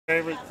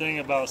Favorite thing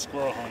about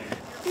squirrel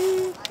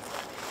hunting?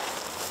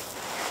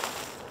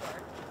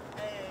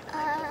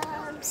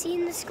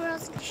 Seeing the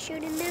squirrels and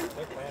shooting them.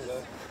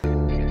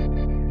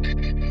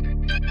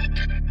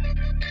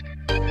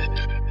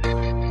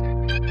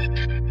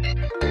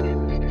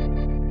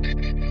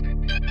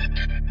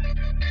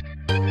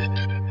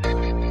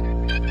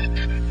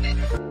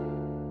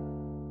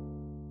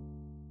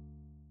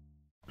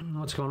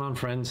 What's going on,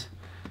 friends?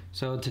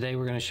 So today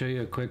we're going to show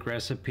you a quick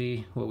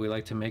recipe, what we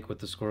like to make with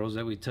the squirrels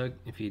that we took.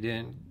 If you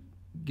didn't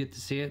get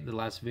to see it, the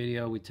last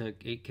video we took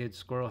 8 kids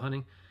squirrel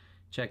hunting.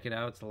 Check it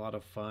out, it's a lot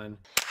of fun.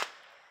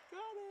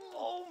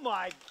 Oh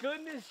my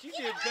goodness, you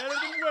did better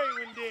than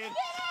Waylon did.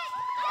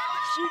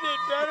 She did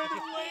better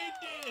than Wayne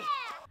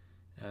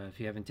did. If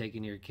you haven't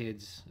taken your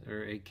kids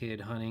or a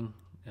kid hunting,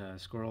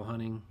 squirrel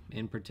hunting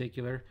in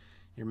particular,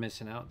 you're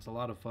missing out. It's a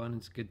lot of fun.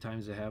 It's good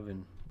times to have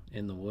in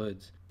the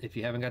woods. If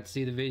you haven't got to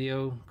see the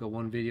video, go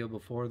one video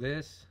before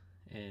this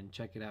and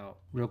check it out.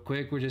 Real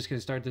quick, we're just going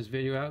to start this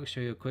video out,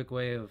 show you a quick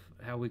way of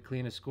how we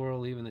clean a squirrel,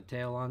 leaving the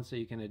tail on so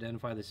you can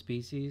identify the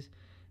species,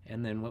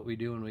 and then what we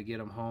do when we get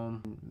them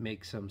home,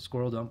 make some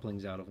squirrel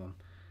dumplings out of them.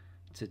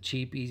 It's a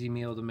cheap, easy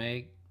meal to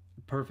make,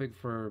 perfect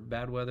for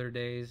bad weather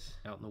days,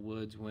 out in the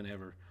woods,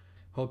 whenever.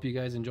 Hope you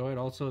guys enjoy it.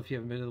 Also, if you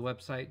haven't been to the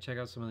website, check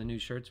out some of the new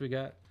shirts we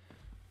got.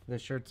 The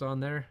shirt's on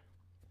there.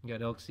 We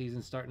got elk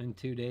season starting in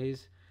 2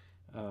 days.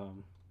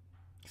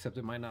 Except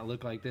it might not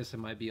look like this. It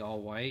might be all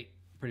white.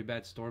 Pretty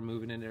bad storm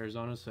moving into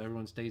Arizona, so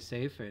everyone stays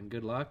safe and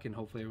good luck, and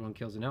hopefully everyone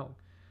kills an elk.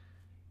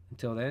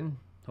 Until then,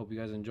 hope you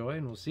guys enjoy,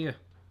 and we'll see you.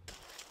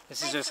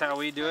 This is just how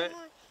we do it.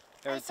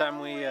 Every time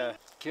we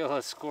kill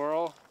a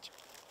squirrel,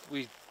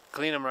 we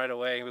clean them right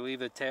away. We leave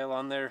the tail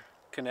on there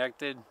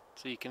connected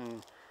so you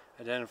can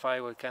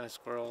identify what kind of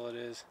squirrel it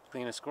is.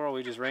 Clean a squirrel,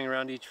 we just ring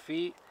around each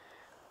feet.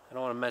 I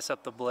don't want to mess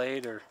up the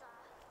blade, or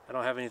I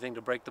don't have anything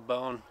to break the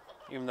bone.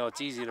 Even though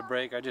it's easy to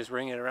break, I just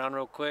ring it around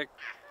real quick,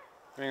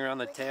 ring around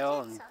the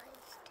tail, and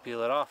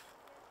peel it off.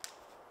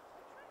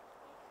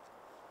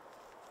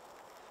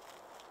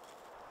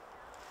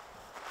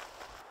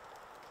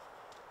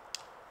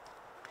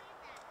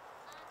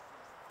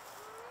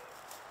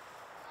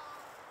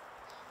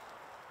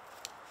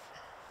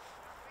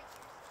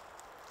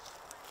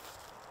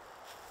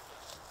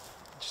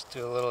 Just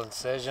do a little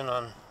incision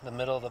on the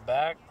middle of the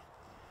back,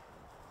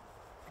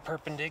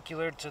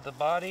 perpendicular to the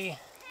body.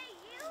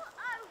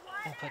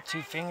 And put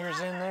 2 fingers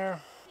in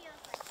there.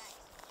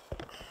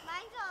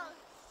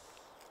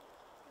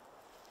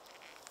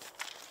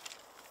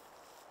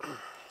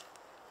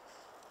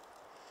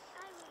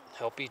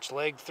 Help each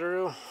leg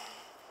through.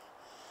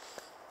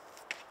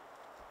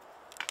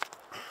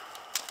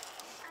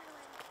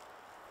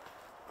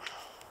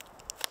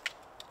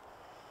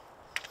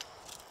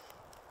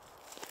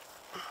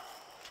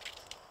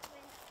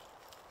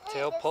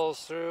 Tail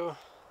pulls through.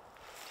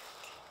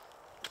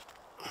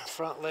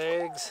 Front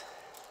legs.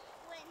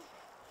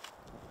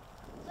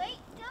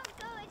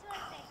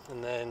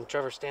 And then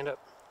Trevor, stand up.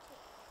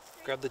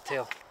 Grab the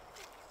tail.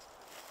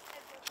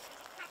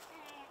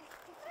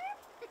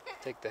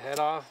 Take the head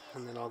off,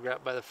 and then I'll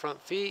grab by the front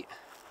feet.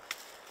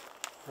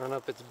 Run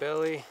up its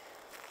belly.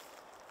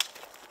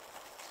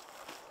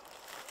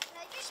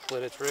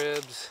 Split its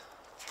ribs.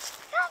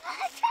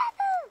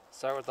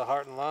 Start with the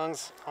heart and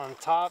lungs on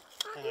top,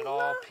 and it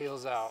all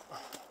peels out.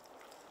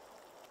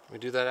 We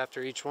do that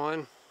after each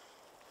one.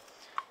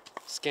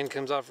 Skin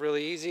comes off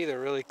really easy.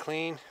 They're really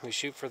clean. We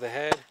shoot for the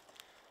head.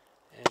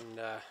 And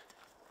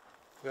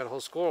we got a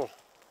whole squirrel.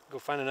 Go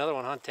find another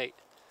one, huh, Tate?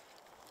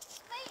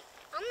 Wait,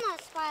 I'm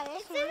not spotting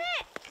this one.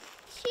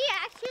 She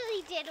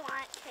actually did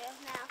want to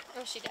now.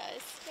 Oh, she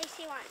does. Maybe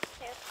she wants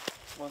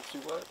to. Want to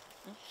what?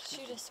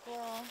 Shoot a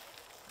squirrel.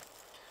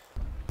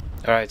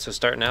 Alright, so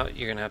starting out,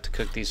 you're going to have to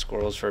cook these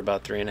squirrels for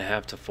about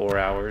 3.5 to 4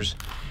 hours.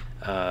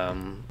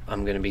 I'm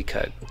going to be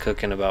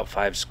cooking about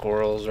 5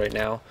 squirrels right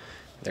now.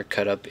 They're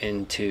cut up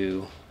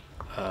into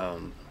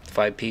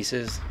 5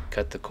 pieces.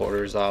 Cut the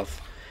quarters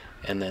off,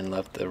 and then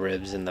left the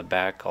ribs in the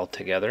back all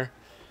together.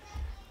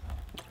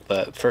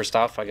 But first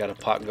off, I got a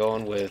pot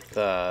going with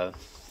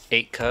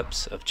 8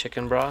 cups of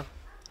chicken broth,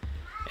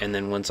 and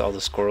then once all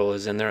the squirrel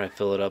is in there, I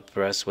fill it up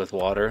the rest with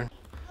water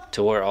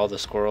to where all the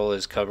squirrel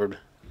is covered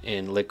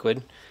in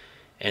liquid,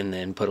 and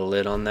then put a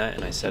lid on that,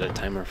 and I set a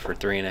timer for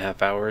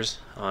 3.5 hours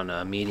on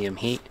a medium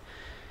heat.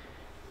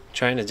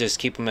 Trying to just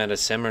keep them at a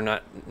simmer,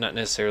 not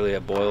necessarily a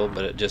boil,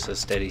 but just a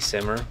steady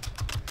simmer.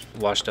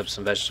 Washed up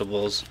some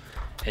vegetables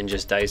and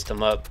just diced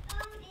them up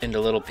into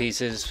little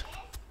pieces,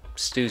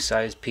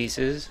 stew-sized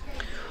pieces.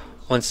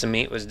 Once the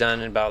meat was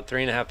done in about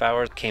 3.5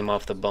 hours, came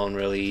off the bone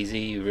really easy.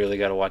 You really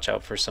got to watch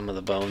out for some of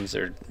the bones.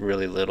 They're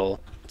really little.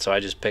 So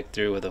I just picked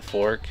through with a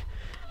fork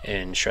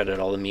and shredded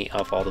all the meat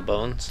off all the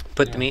bones.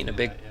 Put the meat in a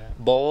big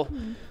bowl,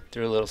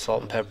 threw a little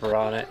salt and pepper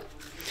on it.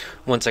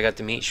 Once I got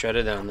the meat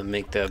shredded, I'm going to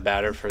make the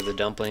batter for the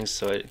dumplings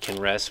so it can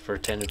rest for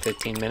 10 to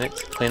 15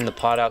 minutes. Cleaned the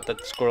pot out that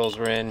the squirrels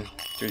were in,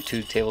 threw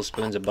 2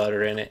 tablespoons of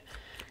butter in it,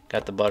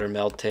 got the butter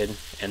melted,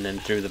 and then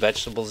threw the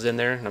vegetables in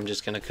there. And I'm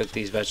just going to cook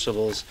these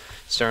vegetables,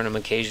 stirring them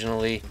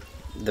occasionally.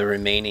 The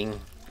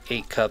remaining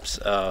 8 cups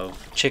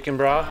of chicken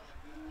broth,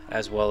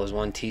 as well as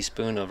 1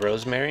 teaspoon of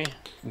rosemary.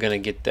 I'm gonna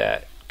get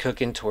that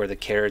cooking to where the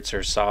carrots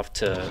are soft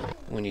to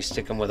when you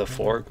stick them with a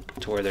fork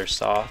to where they're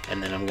soft,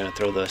 and then I'm gonna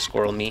throw the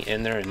squirrel meat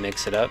in there and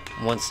mix it up.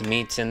 Once the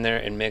meat's in there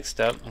and mixed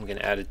up, I'm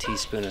gonna add a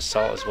teaspoon of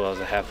salt as well as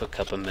a half a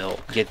cup of milk.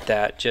 Get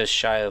that just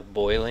shy of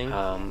boiling.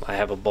 I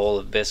have a bowl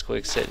of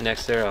Bisquick sitting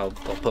next there. I'll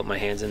put my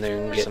hands in there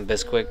and get some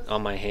Bisquick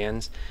on my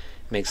hands.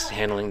 Makes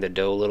handling the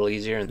dough a little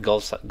easier. And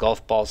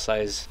golf ball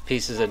size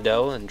pieces of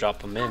dough and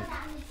drop them in.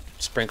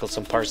 Sprinkle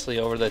some parsley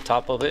over the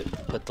top of it.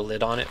 Put the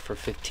lid on it for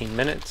 15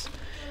 minutes.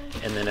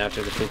 And then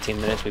after the 15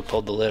 minutes, we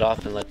pulled the lid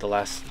off and let the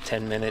last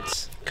 10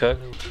 minutes cook.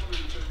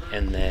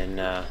 And then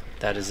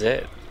that is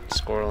it.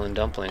 Squirrel and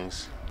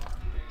dumplings.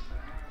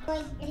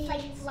 It's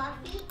like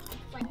fluffy,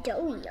 like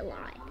doughy a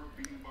lot.